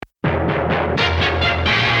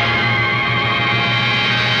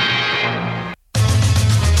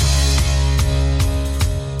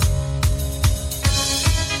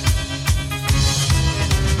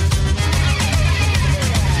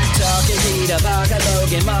Parker,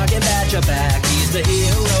 Logan, Mark, and Batch are back. He's the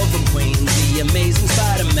hero from Queens, the Amazing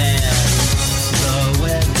Spider-Man. The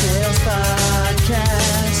Web Tales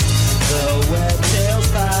Podcast. The Web Tales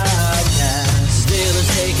Podcast. Still is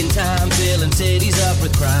taking time, filling cities up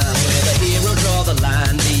with crime. Where the hero draw the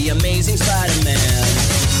line, the Amazing Spider-Man.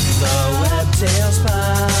 The Web Tales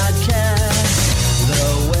Podcast.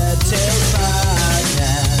 The Web Tales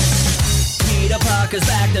Podcast. Peter Parker's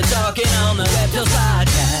back to talking on the Web Tales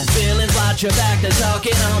Podcast. Villains watch your back to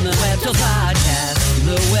talking on the Web Tales Podcast.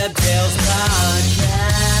 The Web Tales Podcast.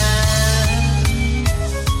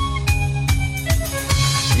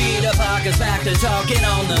 Peter Parker's back to talking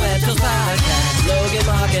on the Web Tales Podcast. Logan,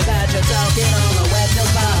 Mark, and Batch are talking on the Web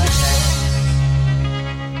Tales Podcast.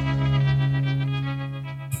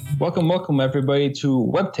 Welcome everybody to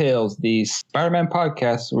Web Tales, the Spider-Man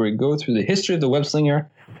podcast where we go through the history of the web slinger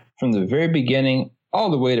from the very beginning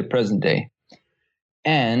all the way to present day.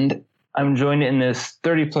 And I'm joined in this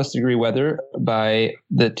 30-plus degree weather by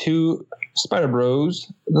the two Spider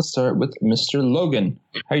Bros. Let's start with Mr. Logan.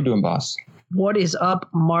 How you doing, boss? What is up,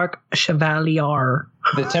 Mark Chevalier?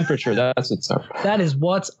 The temperature, that's what's up. That is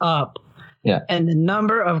what's up. Yeah. And the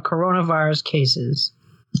number of coronavirus cases.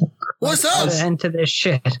 What's up? Put an end to this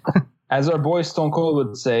shit. As our boy Stone Cold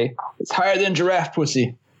would say, it's higher than giraffe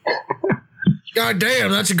pussy. God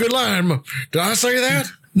damn, that's a good line. Did I say that?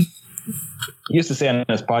 He used to say on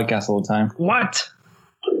his podcast all the time. What?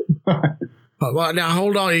 Well, now,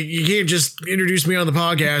 hold on. You can't just introduce me on the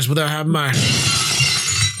podcast without having my...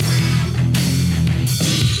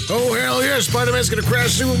 Oh, hell yeah, Spider-Man's going to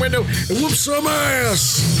crash through a window and whoop some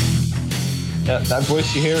ass. Yeah, that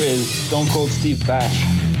voice you hear is Stone Cold Steve Bash.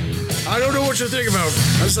 I don't know what you think about.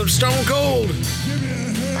 I'm Stone Cold. Give me a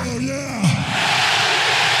hell yeah.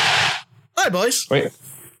 Hi, boys. Wait,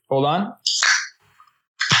 hold on.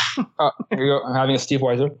 Oh, here we go. I'm having a Steve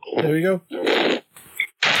Weiser. There we go.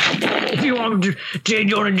 If you want J.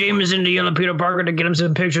 Jonah Jameson to yell at Peter Parker to get him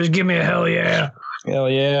some pictures, give me a hell yeah. Hell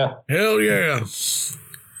yeah. Hell yeah.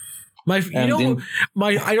 I don't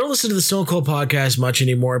listen to the Stone Cold podcast much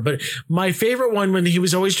anymore, but my favorite one when he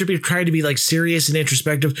was always trying to be like serious and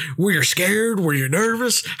introspective. Were you scared? Were you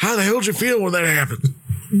nervous? How the hell did you feel when that happened?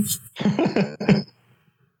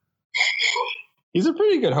 He's a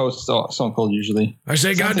pretty good host, Stone Cold, usually. I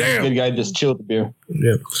say, goddamn. Good guy, just chill with the beer.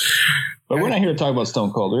 Yeah. But we're not here to talk about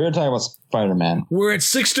Stone Cold. We're here to talk about Spider-Man. We're at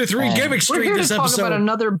 6-3 Gimmick We're Street here to this talk episode. about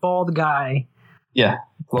another bald guy. Yeah.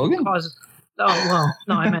 Logan? Oh, well,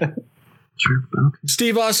 no, I meant... Sure, okay.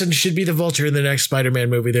 Steve Austin should be the Vulture in the next Spider-Man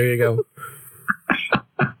movie. There you go.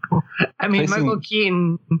 I mean, Michael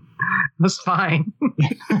Keaton was fine.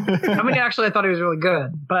 I mean, actually, I thought he was really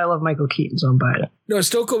good, but I love Michael Keaton, so I'm biased. No,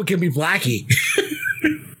 Stone Cold can be Blackie.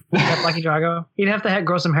 Blackie Drago. He'd have to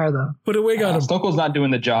grow some hair, though. Put a wig on him. Stone Cold's not doing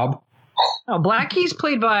the job. No, Blackie's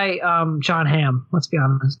played by John Hamm. Let's be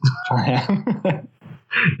honest.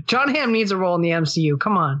 John Hamm needs a role in the MCU.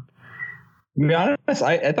 Come on. To be honest,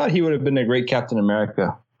 I thought he would have been a great Captain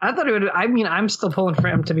America. I thought he would. I mean, I'm still pulling for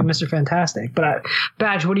him to be Mr. Fantastic. But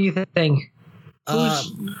Badge, what do you think?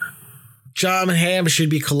 John Hamm should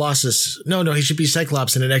be Colossus. No, he should be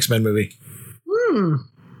Cyclops in an X-Men movie. All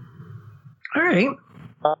right.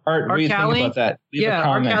 Art, what do you think about that? Leave a Art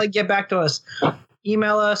comment. Callie, get back to us.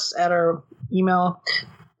 Email us at our email,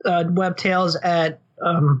 webtales at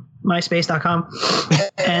myspace.com.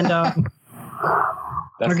 And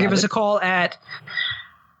or give us a call at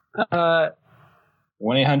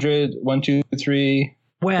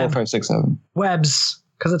 1-800-123-4567. Webs,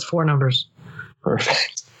 because it's 4 numbers.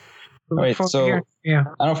 Perfect. All right, so yeah. I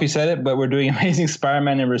don't know if we said it, but we're doing Amazing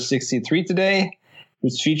Spider-Man number 63 today,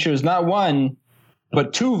 which features not one,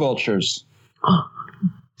 but 2 vultures.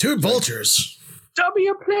 2 vultures.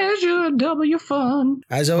 W pleasure, W fun.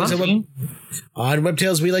 As always, on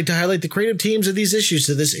WebTales, we like to highlight the creative teams of these issues.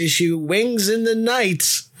 So this issue, Wings in the Night.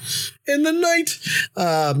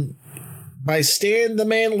 By Stan the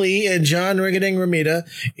Man Lee and John Rigading Ramita,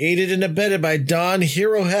 aided and abetted by Don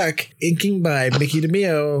Hero Heck, inking by Mickey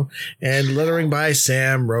DeMeo, and lettering by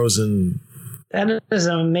Sam Rosen. That is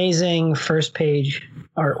an amazing first page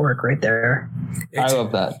artwork right there. I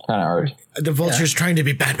love that kind of art. The Vulture's trying to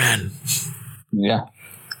be Batman. Yeah.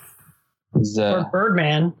 Or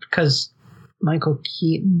Birdman, because Michael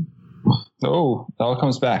Keaton. Oh, it all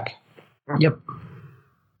comes back. Yep.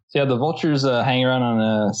 So yeah, the vultures hang around on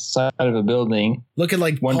the side of a building, looking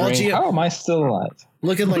like wondering, how am I still alive?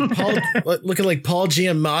 Looking like Paul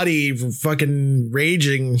Giamatti, fucking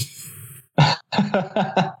raging.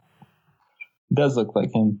 It does look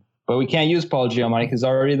like him, but we can't use Paul Giamatti because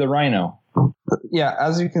already the Rhino. Yeah,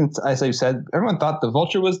 as you said, everyone thought the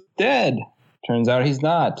Vulture was dead. Turns out he's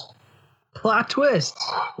not. Plot twist.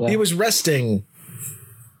 Yeah. He was resting.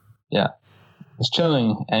 Yeah. He's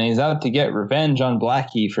chilling, and he's out to get revenge on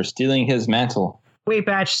Blackie for stealing his mantle. Wait,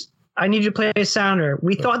 Batch, I need you to play a sounder.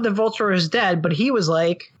 We thought the Vulture was dead, but he was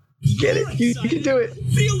like, get it. You can do it.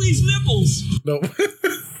 Feel these nipples. No.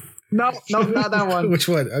 No, not that one. Which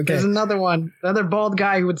one? Okay. There's another one. Another bald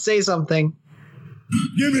guy who would say something.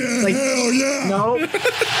 Give me a Like, hell yeah. No.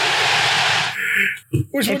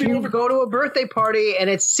 Which one If do you you go to a birthday party and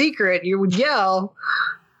it's secret, you would yell.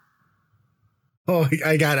 Oh,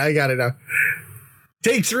 I got it now.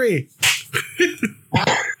 Take 3.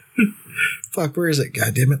 Fuck, where is it?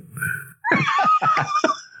 God damn it.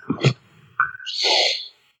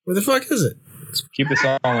 Where the fuck is it? Keep this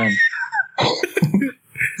all in.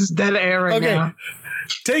 It's dead air right now.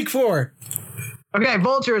 Take 4. Okay,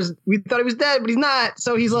 Vultures. We thought he was dead, but he's not.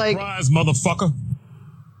 So he's like, Surprise, motherfucker.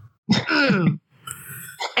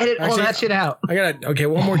 edit all Actually, that shit out. I got it. Okay,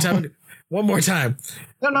 one more time. One more time.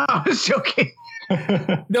 No, I was joking.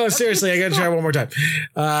 No, seriously, I got to try one more time.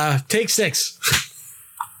 Take 6.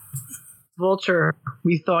 Vulture.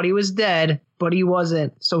 We thought he was dead, but he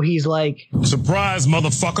wasn't. So he's like, Surprise,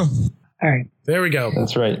 motherfucker. all right. There we go.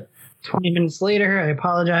 That's right. 20 minutes later, I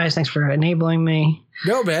apologize. Thanks for enabling me.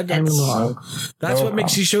 No, man. And That's, move on. that's No what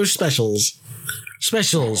makes you show specials.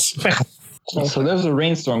 Specials. So there's a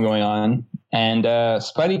rainstorm going on, and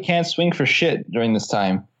Spidey can't swing for shit during this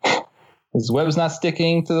time. His web's not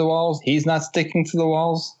sticking to the walls. He's not sticking to the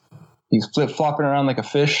walls. He's flip-flopping around like a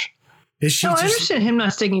fish. His No, I sheets are, understand him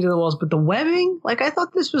not sticking to the walls, but the webbing, like, I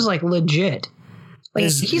thought this was like legit. Like,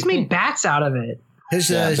 he's made bats out of it. his,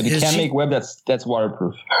 Yeah, but he his, can't sheet- make web that's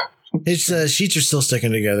waterproof. his sheets are still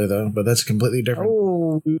sticking together, though, but that's completely different.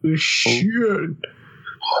 Oh, shit.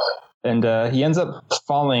 And he ends up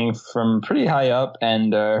falling from pretty high up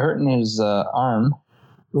and hurting his arm.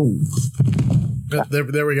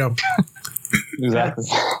 There we go. Exactly.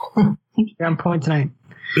 You're on point tonight.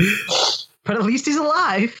 But at least he's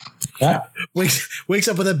alive. Yeah. Wakes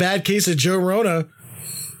up with a bad case of Joe Rona.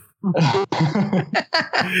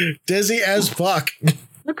 Dizzy as fuck.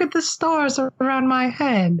 Look at the stars around my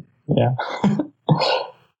head. Yeah.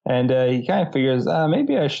 And he kind of figures,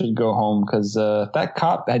 maybe I should go home because if that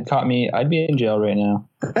cop had caught me, I'd be in jail right now.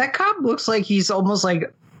 That cop looks like he's almost like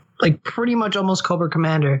pretty much almost Cobra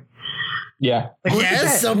Commander. Yeah. Like, what is Yes,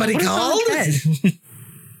 that? somebody What is called. on his head?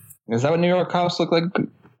 Is that what New York cops look like,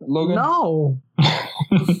 Logan? No.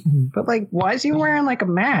 But like, why is he wearing like a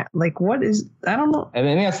mat? Like, what is? I don't know. I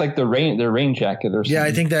think that's like their rain jacket or something. Yeah,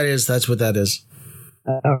 I think that's what that is.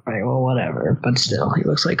 All right, well, whatever. But still, he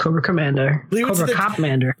looks like Cobra Commander. Leave it to Cobra the- Cop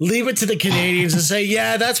Commander. Leave it to the Canadians and say,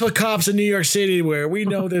 yeah, that's what cops in New York City wear. We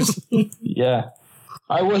know this. Yeah.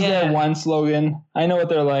 I was there once, Logan. I know what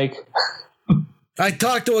they're like. I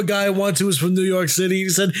talked to a guy once who was from New York City. He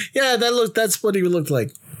said, yeah, that's what he looked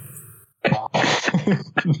like.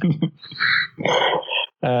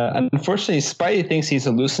 Unfortunately, Spidey thinks he's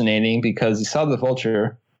hallucinating because he saw the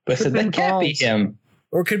Vulture, but said that can't be him.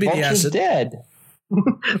 Or it could be the Vulture's acid. dead.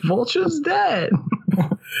 Vulture's dead.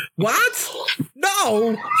 What?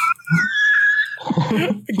 No.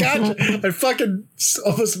 Gotcha. I fucking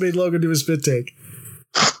almost made Logan do a spit take.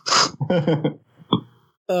 That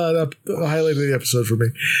highlighted the episode for me.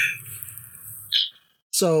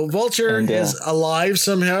 So Vulture And, is alive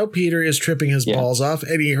somehow. Peter is tripping his balls off,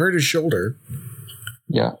 and he hurt his shoulder.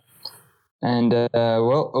 Yeah. And,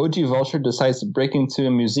 OG Vulture decides to break into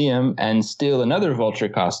a museum and steal another Vulture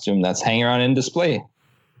costume that's hanging around in display.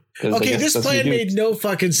 Okay, this plan made no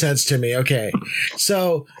fucking sense to me. Okay,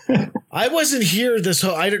 so I wasn't here this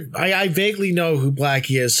whole. I vaguely know who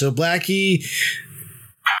Blackie is. So Blackie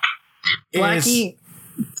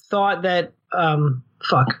thought that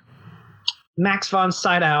Max von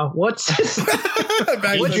Sydow. What's his?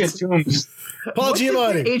 Adrian Toomes. Paul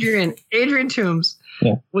Giamatti. Adrian Toomes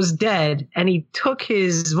was dead, and he took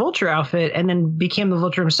his Vulture outfit and then became the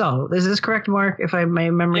Vulture himself. Is this correct, Mark? If my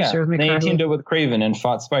memory serves me correctly. correctly. He teamed up with Craven and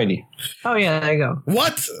fought Spidey. Oh yeah, there you go.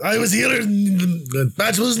 What? I was here. The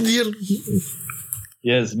match wasn't here.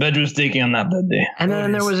 Yes, Badge was taking on that day. And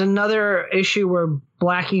then there was another issue where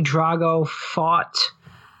Blackie Drago fought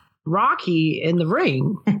Rocky in the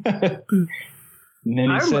ring. And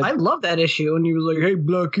then he said, I love that issue. And he was like, "Hey,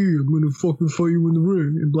 Blackie, I'm gonna fucking fight you in the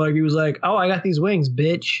ring." And Blackie was like, "Oh, I got these wings,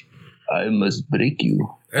 bitch. I must break you.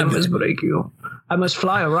 I must break you. I must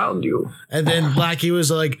fly around you." And then Blackie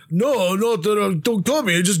was like, "No, don't cut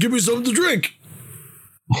me. Just give me something to drink."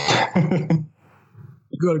 You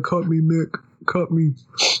gotta cut me, Mick. Cut me.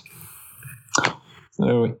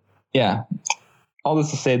 So, yeah. All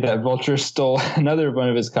this to say that Vulture stole another one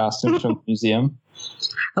of his costumes from the museum.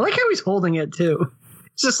 I like how he's holding it too.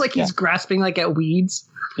 It's just like he's grasping like at weeds.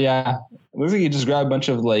 Yeah. It looks like he just grabbed a bunch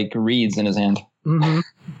of like reeds in his hand.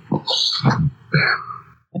 Mm-hmm.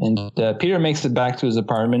 And Peter makes it back to his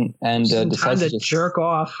apartment and decides to jerk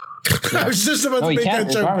off. I was just about to make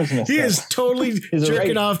that joke. He is totally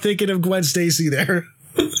jerking off thinking of Gwen Stacy there.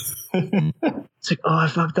 It's like, oh, I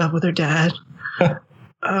fucked up with her dad.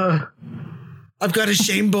 I've got a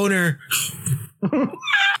shame boner.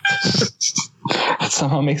 That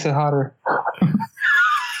somehow makes it hotter.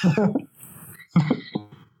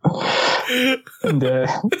 and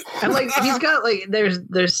like he's got like there's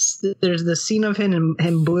the scene of him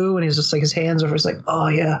blue and he's just like his hands over. It's like, oh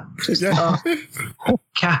yeah,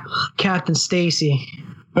 Captain Stacy.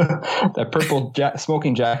 That purple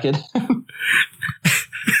smoking jacket.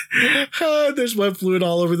 There's wet fluid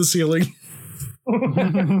all over the ceiling.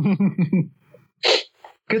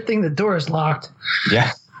 Good thing the door is locked.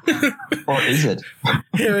 Yeah. Or is it?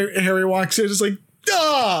 Harry walks in. It's like,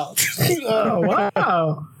 oh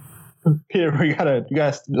wow. Peter, you gotta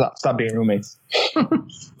stop being roommates.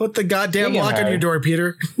 Put the goddamn lock on your door,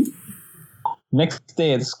 Peter. Next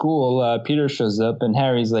day at school, Peter shows up and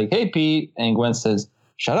Harry's like, "Hey, Pete," and Gwen says,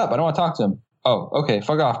 "Shut up! I don't want to talk to him." Oh, okay,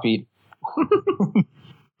 fuck off, Pete.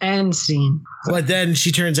 End scene. But then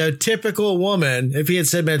she turns out typical woman. If he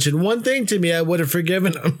had mentioned one thing to me, I would have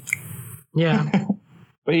forgiven him. Yeah.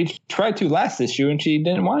 But he tried to last issue and she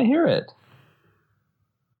didn't want to hear it.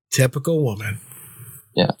 Typical woman.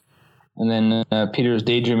 Yeah. And then Peter's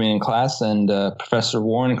daydreaming in class and Professor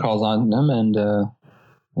Warren calls on him and,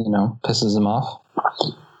 pisses him off.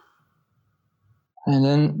 And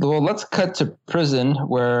then, let's cut to prison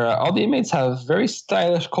where all the inmates have very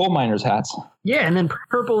stylish coal miners' hats. Yeah, and then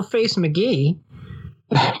Purple Face McGee.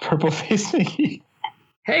 Purple Face McGee.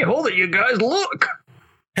 Hey, hold it, you guys, look!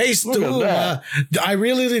 Hey, Stu, I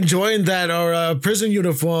really enjoyed that our prison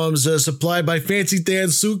uniforms supplied by Fancy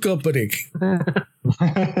Dan's Suit Company.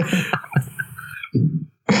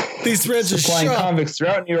 These threads are supplying convicts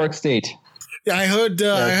throughout New York State. Yeah, I heard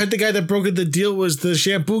the guy that brokered the deal was the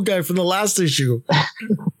shampoo guy from the last issue.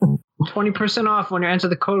 20% off when you enter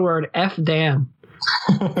the code word FDAN.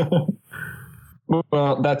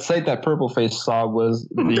 Well, that site that Purple Face saw was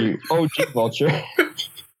the OG Vulture.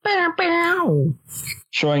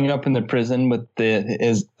 Showing up in the prison with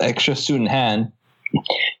his extra suit in hand. And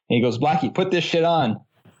he goes, "Blackie, put this shit on."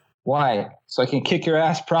 Why? So I can kick your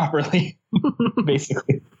ass properly.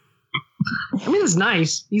 Basically. I mean, it's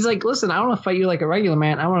nice. He's like, listen, I don't want to fight you like a regular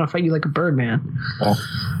man. I want to fight you like a bird man.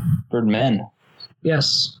 Birdman.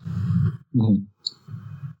 Yes. Mm-hmm.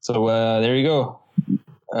 So there you go.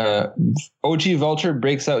 OG Vulture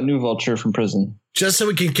breaks out new Vulture from prison. Just so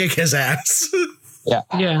we can kick his ass. Yeah.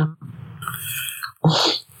 Yeah.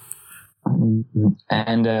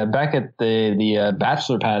 And back at the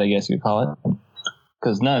bachelor pad, I guess you could call it,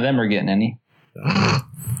 because none of them are getting any.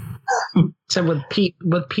 Except with Pete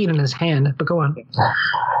in his hand. But go on.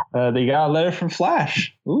 They got a letter from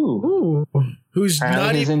Flash. Ooh. Who's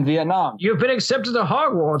not even in Vietnam. You've been accepted to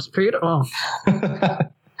Hogwarts, Pete. Oh.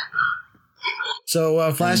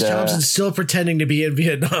 So Flash Thompson's still pretending to be in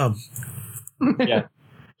Vietnam. Yeah.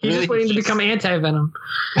 He's just waiting to become anti-Venom.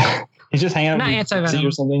 He's just hanging out not anti-Venom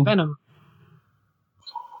or something. Venom.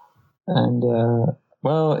 And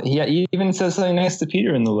he even says something nice to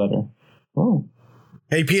Peter in the letter. Oh.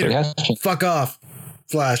 Hey Peter, fuck off,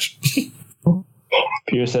 Flash.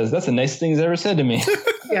 Peter says, "That's the nicest thing he's ever said to me."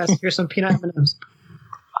 Yes, here's some peanut M&Ms.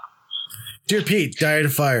 Dear Pete, died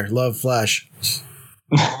of fire. Love, Flash.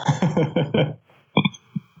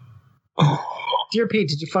 Dear Pete,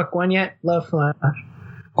 did you fuck Gwen yet? Love, Flash.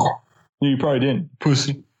 You probably didn't,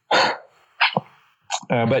 pussy.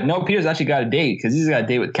 But no, Peter's actually got a date because he's got a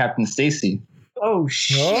date with Captain Stacy. Oh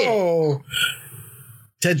shit! Oh,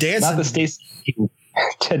 Ted Danson. Not the Stacy.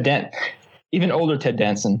 Ted Danson. Even older Ted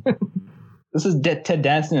Danson. This is Ted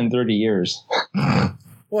Danson in 30 years.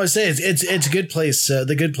 Well, I say it's a good place.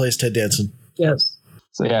 The Good Place, Ted Danson. Yes.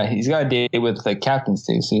 So yeah, he's got a date with Captain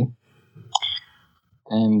Stacy.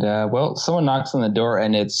 And someone knocks on the door,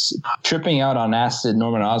 and it's tripping out on acid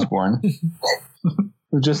Norman Osborn,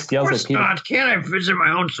 who just yells at Peter. Scott, can't I visit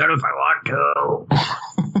my own set if I want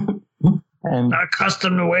to? And not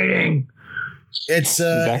accustomed to waiting. It's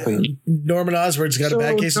exactly. Norman Osborn's got a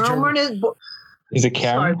bad case of German. Is it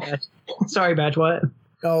Karen? Sorry, Badge. What?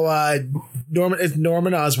 Oh,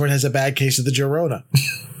 Norman Osborn has a bad case of the Gerona.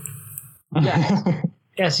 Yeah.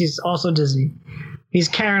 Yes, he's also dizzy. He's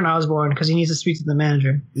Karen Osborn because he needs to speak to the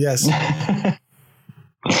manager. Yes.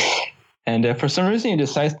 And for some reason, he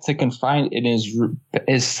decides to confide in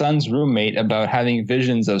his son's roommate about having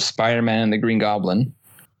visions of Spider-Man and the Green Goblin.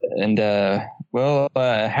 And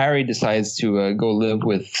Harry decides to go live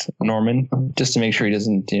with Norman just to make sure he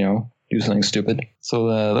doesn't, do something stupid. So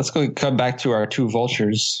let's come back to our two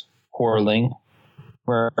vultures quarreling,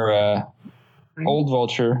 where old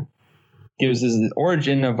vulture gives us the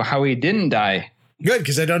origin of how he didn't die. Good,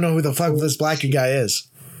 because I don't know who the fuck this Blackie guy is.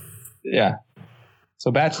 Yeah.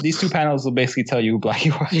 So these two panels will basically tell you who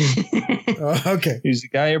Blackie was. Okay. He's the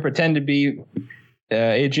guy who pretended to be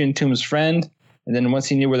Adrian Toome's friend. And then once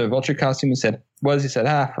he knew where the vulture costume he said,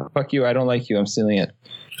 fuck you, I don't like you, I'm stealing it.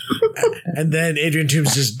 And then Adrian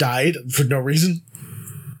Toomes just died for no reason?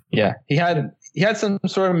 Yeah. He had some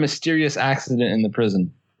sort of mysterious accident in the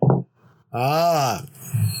prison. Ah.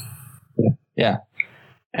 Yeah.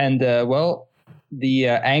 And, the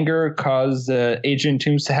anger caused Adrian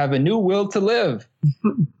Toomes to have a new will to live.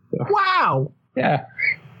 Wow. Yeah.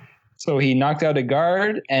 So he knocked out a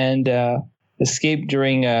guard and escaped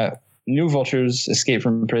during New Vulture's escape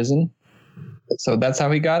from prison. So that's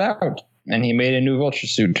how he got out. And he made a new vulture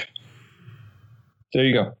suit. There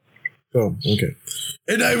you go. Oh, okay.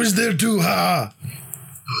 And I was there too, ha!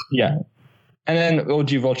 Yeah. And then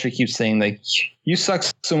OG Vulture keeps saying, like, you suck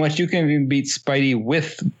so much you can even beat Spidey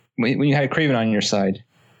when you had Kraven on your side.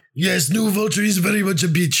 Yes, New Vulture is very much a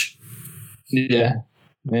bitch. Yeah.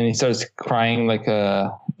 And then he starts crying like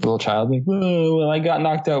a little child. Like, oh, well, I got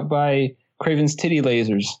knocked out by Kraven's titty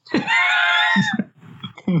lasers.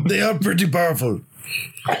 They are pretty powerful.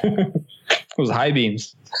 Those high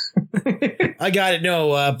beams. I got it. No,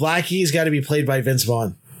 Blackie's got to be played by Vince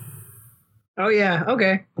Vaughn. Oh, yeah.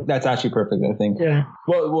 Okay. That's actually perfect, I think. Yeah.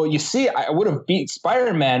 Well, you see, I would have beat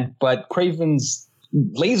Spider-Man, but Kraven's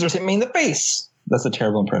lasers hit me in the face. That's a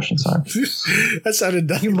terrible impression, sorry. That sounded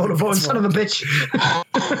dumb. You motorboat son of a bitch.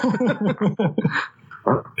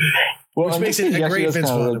 Which makes it a great Vince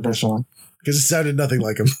Vaughn impression. Because it sounded nothing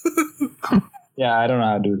like him. Yeah, I don't know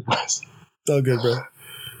how to do his voice. It's all good, bro.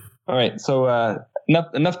 All right, so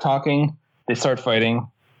enough talking. They start fighting.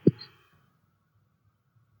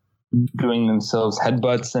 Doing themselves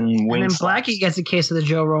headbutts and wings. And then Blackie gets a case of the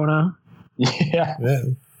Joe Rona. Yeah.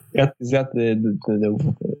 He's got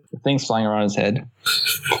the things flying around his head.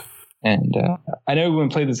 And I know we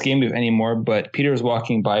wouldn't play this game anymore, but Peter's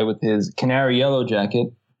walking by with his canary yellow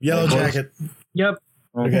jacket. Yellow jacket. Yep.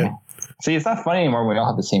 Okay. See, it's not funny anymore when we all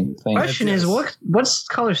have the same thing. Question is, what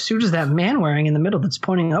color suit is that man wearing in the middle that's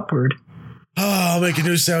pointing upward? Oh, I'll make a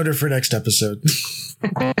new sounder for next episode.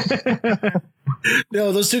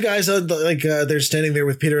 No, those two guys, they're standing there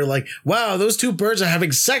with Peter like, wow, those two birds are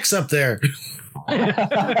having sex up there.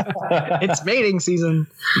 It's mating season.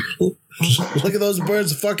 Look at those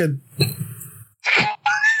birds fucking.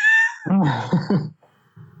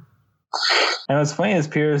 And what's funny is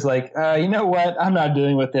Peter's like, you know what? I'm not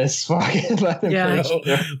dealing with this. Fuck it. Let them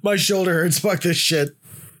Yeah. My shoulder hurts. Fuck this shit.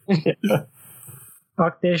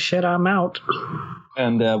 Fuck this shit. I'm out.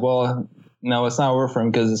 And, no, it's not over for him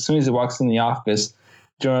because as soon as he walks in the office,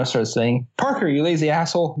 Jonah starts saying, Parker, you lazy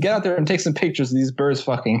asshole. Get out there and take some pictures of these birds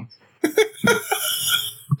fucking.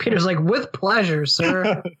 Peter's like, with pleasure,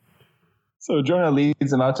 sir. So Jonah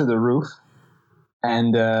leads him out to the roof.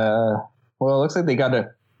 And, it looks like they got a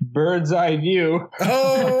bird's eye view.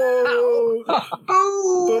 Oh!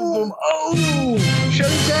 Oh! Boom, boom. Oh! Shut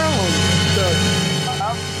it down.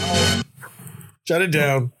 Shut it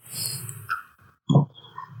down.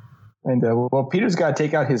 And, Peter's got to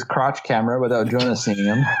take out his crotch camera without Jonah seeing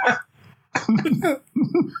him.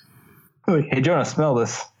 Like, hey, Jonah, smell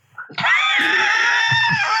this.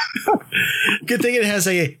 Good thing it has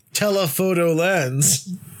a telephoto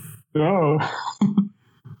lens. Oh.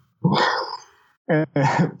 What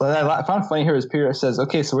I found funny here is Peter says,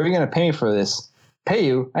 okay, so what are you going to pay me for this? Pay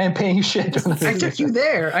you? I ain't paying you shit. I took you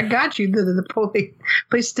there. I got you to the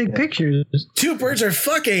place to take pictures. Two birds are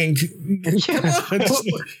fucking. Yeah.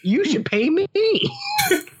 You should pay me.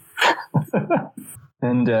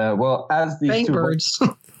 And, as these Bang two birds.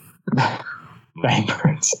 Bang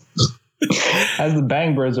birds. As the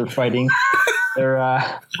bang birds are fighting, they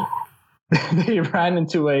ran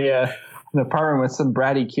into an apartment with some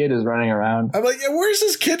bratty kid who's running around. I'm like, yeah, where's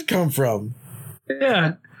this kid come from?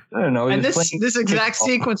 Yeah. I don't know. And this exact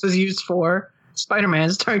sequence was used for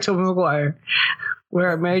Spider-Man starring Tobey Maguire,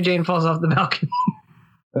 where Mary Jane falls off the balcony.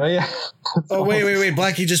 Oh, yeah. Oh, wait.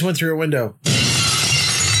 Blackie just went through a window.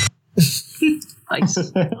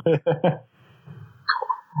 Nice.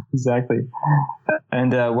 Exactly.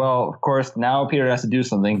 And, of course, now Peter has to do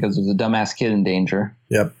something because there's a dumbass kid in danger.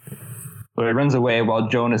 Yep. So he runs away while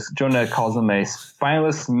Jonah calls him a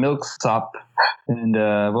spineless milksop. And,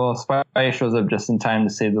 Spidey shows up just in time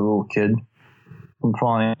to save the little kid from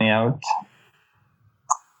falling out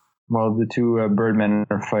while the two birdmen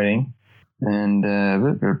are fighting. And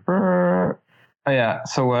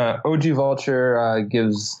so OG Vulture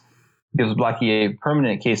gives Blackie a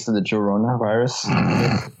permanent case of the Jorona virus.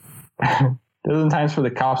 Dozen times for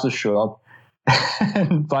the cops to show up,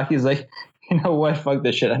 and Blackie's like, you know what? Fuck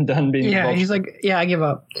this shit. I'm done being. Yeah, Vulture. he's like, yeah, I give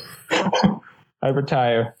up. I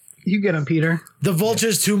retire. You get him, Peter. The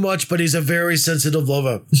Vulture's too much, but he's a very sensitive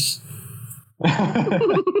lover.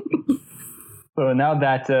 So now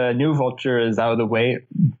that new Vulture is out of the way,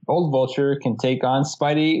 old Vulture can take on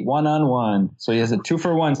Spidey one-on-one. So he has a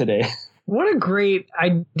 2-for-1 today. What a great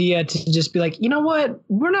idea to just be like, you know what?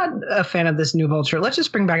 We're not a fan of this new Vulture. Let's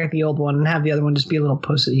just bring back the old one and have the other one just be a little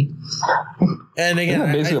pussy. And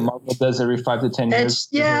again, basically what Marvel does every 5 to 10 years.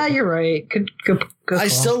 Yeah, you're right. Good I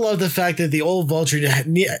still love the fact that the old Vulture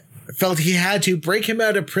felt he had to break him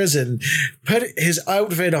out of prison, put his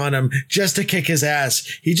outfit on him just to kick his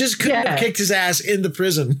ass. He just couldn't have kicked his ass in the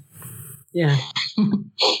prison. Yeah.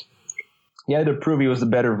 He had to prove he was the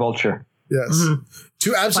better Vulture. Yes. Mm-hmm.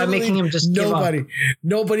 To absolutely by making him just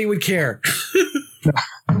nobody would care.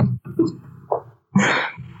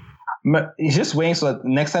 But he's just waiting so that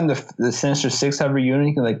next time the Sinister Six have a reunion,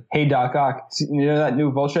 he can like, hey Doc Ock, you know that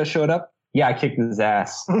new Vulture that showed up? Yeah, I kicked his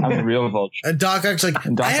ass. I'm the real Vulture. And Doc Ock's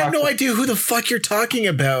like, I have no idea who the fuck you're talking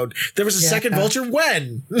about. There was a second Vulture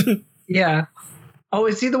when? Yeah. Oh,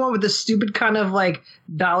 is he the one with the stupid kind of like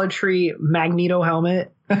Dollar Tree Magneto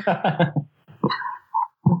helmet?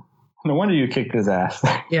 No wonder you kicked his ass.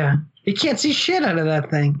 Yeah. You can't see shit out of that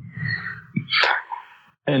thing.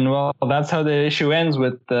 And well, that's how the issue ends,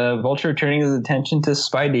 with Vulture turning his attention to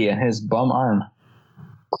Spidey and his bum arm.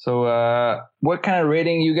 So what kind of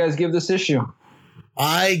rating you guys give this issue?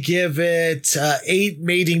 I give it 8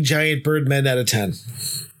 mating giant birdmen out of 10.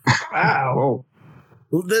 Wow.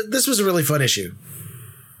 Whoa. This was a really fun issue.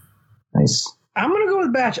 Nice. I'm going to go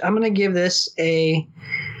with Batch. I'm going to give this a...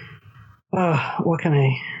 what can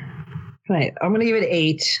I... I'm going to give it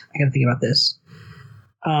 8. I got to think about this.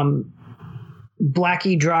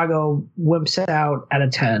 Blackie Drago wimps out out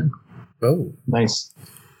of 10. Oh, nice.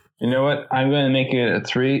 You know what? I'm going to make it a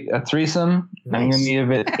threesome. Nice. I'm going to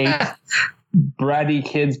give it 8 bratty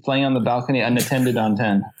kids playing on the balcony unattended on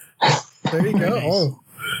 10. There you go. Nice. Oh,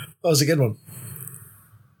 that was a good one.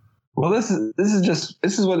 Well, this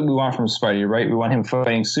is what we want from Spidey, right? We want him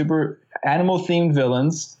fighting super animal themed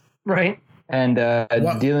villains, right? And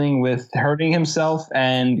dealing with hurting himself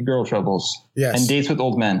and girl troubles. Yes. And dates with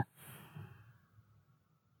old men.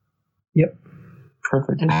 Yep.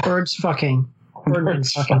 Perfect. And birds fucking.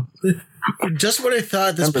 Birds fucking. Just when I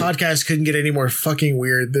thought this podcast couldn't get any more fucking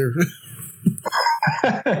weird.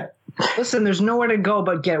 Listen, there's nowhere to go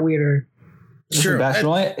but get weirder. Sure.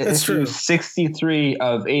 That's true. 63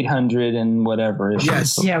 of 800 and whatever.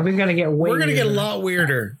 Yes. Yeah, we've got to get way We're going to get a lot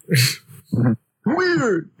weirder.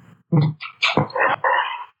 Weird.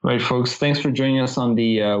 Right, folks. Thanks for joining us on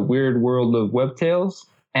the weird world of Web Tales.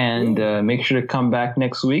 And make sure to come back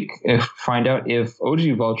next week and find out if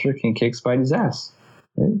OG Vulture can kick Spidey's ass.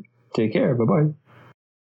 Right? Take care. Bye-bye.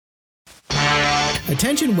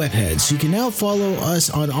 Attention webheads, you can now follow us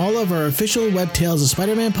on all of our official Web Tales of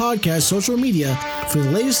Spider-Man podcast social media for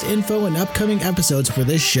the latest info and upcoming episodes for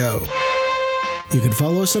this show. You can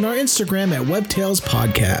follow us on our Instagram at Web Tales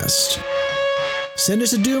Podcast. Send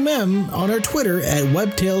us a DM on our Twitter at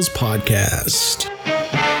Web Tales Podcast.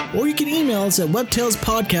 Or you can email us at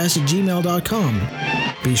webtalespodcast@gmail.com.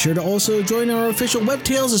 Be sure to also join our official Web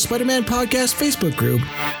Tales of Spider-Man podcast Facebook group.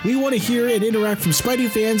 We want to hear and interact from Spidey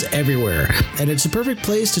fans everywhere, and it's a perfect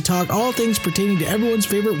place to talk all things pertaining to everyone's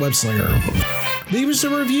favorite web slinger. Leave us a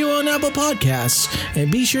review on Apple Podcasts,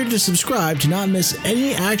 and be sure to subscribe to not miss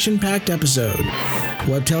any action-packed episode.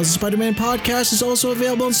 Web Tales of Spider-Man podcast is also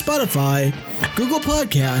available on Spotify, Google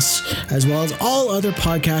Podcasts, as well as all other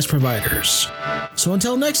podcast providers. So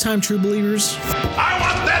until next time, true believers. I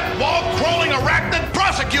want that wall-crawling arachnid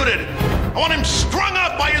prosecuted! I want him strung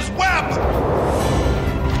up by his web!